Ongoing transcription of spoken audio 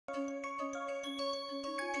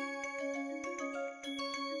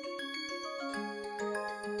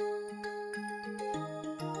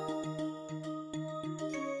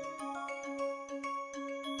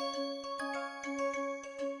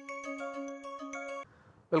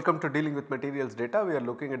Welcome to Dealing with Materials Data. We are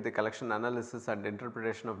looking at the collection, analysis and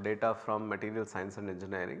interpretation of data from material science and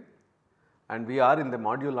engineering, and we are in the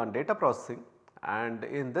module on data processing, and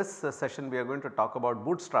in this session we are going to talk about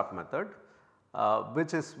Bootstrap method,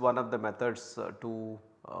 which is one of the methods to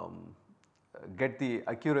get the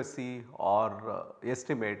accuracy or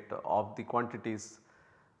estimate of the quantities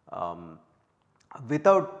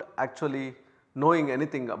without actually knowing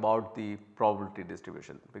anything about the probability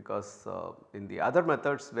distribution, because in the other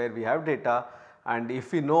methods where we have data and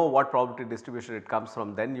if we know what probability distribution it comes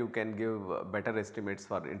from, then you can give better estimates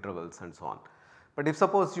for intervals and so on. But if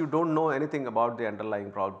suppose you do not know anything about the underlying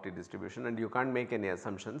probability distribution and you can't make any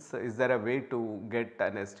assumptions, is there a way to get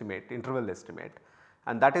an estimate, interval estimate,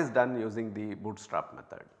 and that is done using the Bootstrap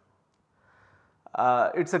method.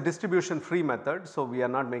 It is a distribution free method, so we are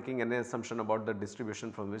not making any assumption about the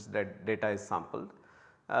distribution from which that data is sampled.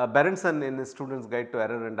 Berenson in his Student's Guide to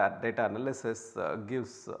Error and Data Analysis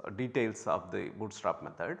gives details of the Bootstrap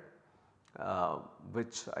method,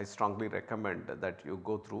 which I strongly recommend that you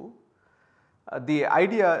go through. The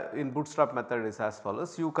idea in Bootstrap method is as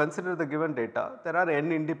follows: you consider the given data, there are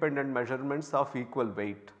n independent measurements of equal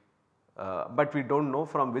weight, but we do not know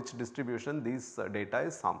from which distribution these data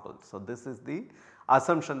is sampled. So, this is the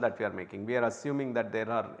assumption that we are making. We are assuming that there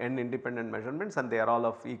are n independent measurements and they are all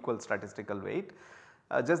of equal statistical weight,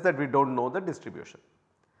 just that we do not know the distribution.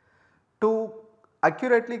 To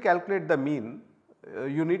accurately calculate the mean,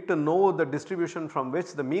 you need to know the distribution from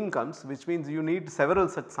which the mean comes, which means you need several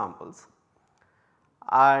such samples,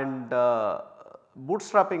 and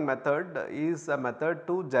bootstrapping method is a method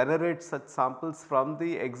to generate such samples from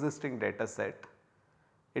the existing data set.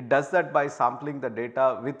 It does that by sampling the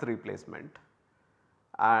data with replacement,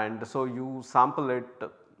 and so you sample it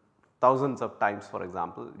thousands of times, for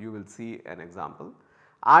example, you will see an example,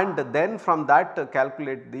 and then from that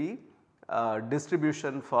calculate the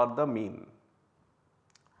distribution for the mean.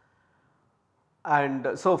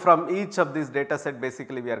 And so from each of these data set,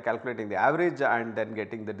 basically we are calculating the average and then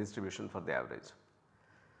getting the distribution for the average.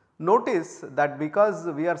 Notice that because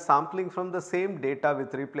we are sampling from the same data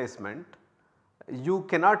with replacement, you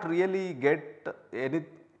cannot really get any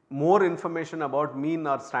more information about mean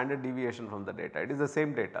or standard deviation from the data. It is the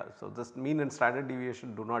same data. So, this mean and standard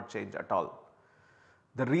deviation do not change at all.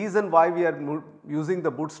 The reason why we are using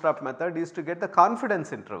the Bootstrap method is to get the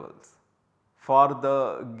confidence intervals for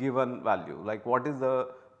the given value, like what is the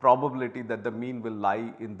probability that the mean will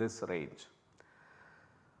lie in this range.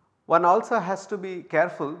 One also has to be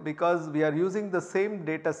careful because we are using the same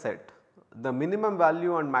data set, the minimum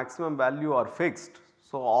value and maximum value are fixed.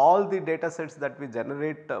 So, all the data sets that we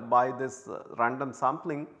generate by this random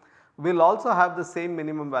sampling will also have the same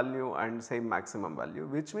minimum value and same maximum value,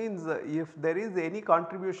 which means if there is any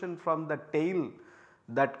contribution from the tail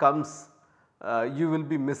that comes, you will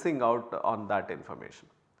be missing out on that information.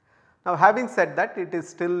 Now, having said that, it is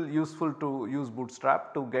still useful to use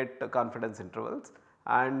Bootstrap to get confidence intervals,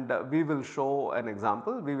 and we will show an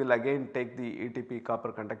example. We will again take the ETP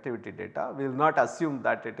copper conductivity data. We will not assume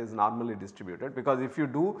that it is normally distributed, because if you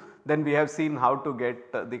do, then we have seen how to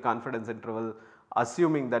get the confidence interval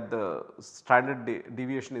assuming that the standard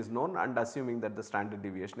deviation is known and assuming that the standard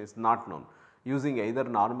deviation is not known, using either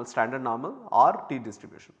standard normal or t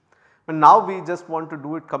distribution. But now we just want to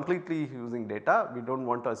do it completely using data, we do not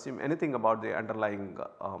want to assume anything about the underlying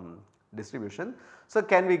distribution. So,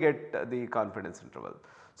 can we get the confidence interval?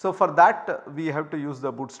 So, for that we have to use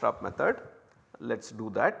the Bootstrap method. Let us do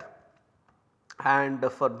that, and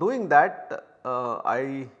for doing that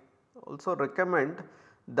I also recommend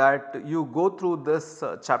that you go through this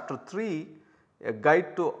chapter 3, a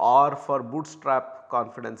guide to R for Bootstrap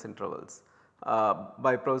confidence intervals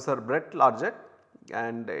by Professor Brett Largett,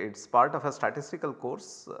 and it is part of a statistical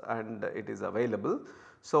course and it is available.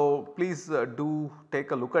 So, please do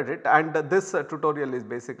take a look at it, and this tutorial is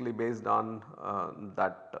basically based on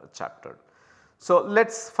that chapter. So, let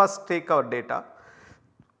us first take our data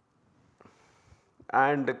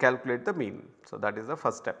and calculate the mean. So, that is the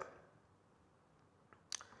first step.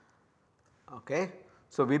 Okay.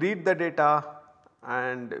 So, we read the data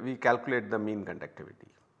and we calculate the mean conductivity,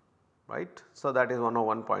 right. So, that is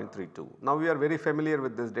 101.32. Now, we are very familiar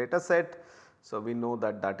with this data set. So, we know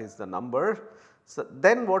that that is the number. So,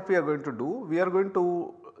 then what we are going to do? We are going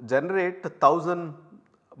to generate 1000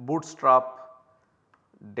 Bootstrap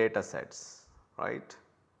data sets, right.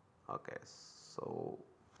 Okay. So,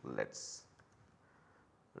 let us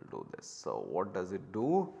do this. So, what does it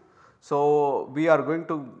do? So, we are going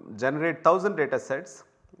to generate 1000 data sets,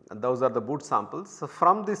 and those are the boot samples. So,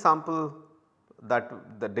 from the sample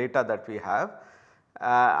that the data that we have,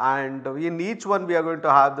 and in each one we are going to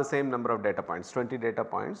have the same number of data points, 20 data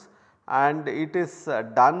points, and it is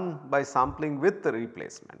done by sampling with the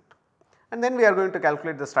replacement. And then we are going to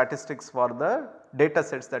calculate the statistics for the data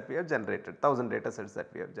sets that we have generated, 1000 data sets that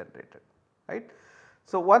we have generated, right.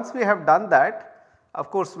 So, once we have done that, of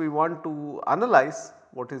course, we want to analyze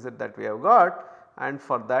what is it that we have got, and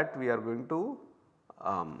for that we are going to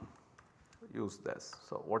use this.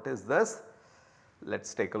 So, what is this? Let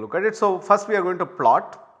us take a look at it. So, first we are going to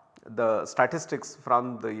plot the statistics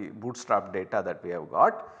from the Bootstrap data that we have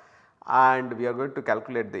got, and we are going to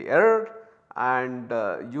calculate the error, and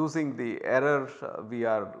using the error we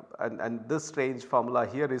are, and this range formula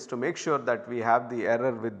here is to make sure that we have the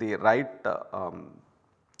error with the right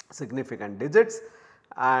significant digits,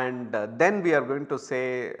 and then we are going to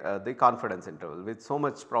say the confidence interval with so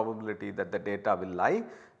much probability that the data will lie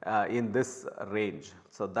in this range.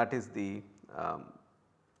 So, that is the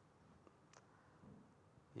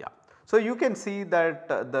yeah. So, you can see that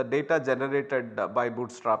the data generated by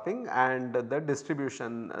bootstrapping and the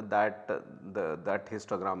distribution that that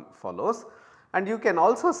histogram follows, and you can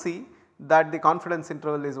also see that the confidence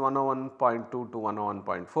interval is 101.2 to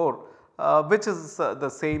 101.4, which is the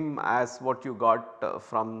same as what you got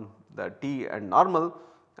from the t and normal.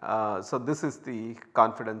 So, this is the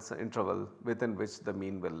confidence interval within which the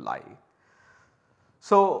mean will lie.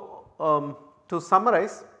 So, to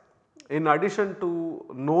summarize, in addition to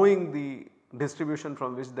knowing the distribution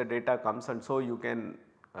from which the data comes, and so you can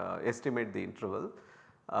estimate the interval,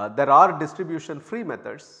 there are distribution free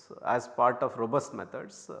methods as part of robust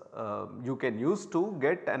methods you can use to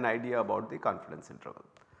get an idea about the confidence interval.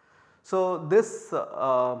 So, this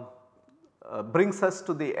brings us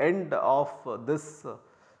to the end of this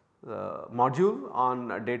module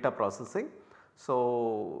on data processing.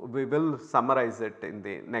 So, we will summarize it in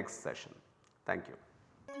the next session. Thank you.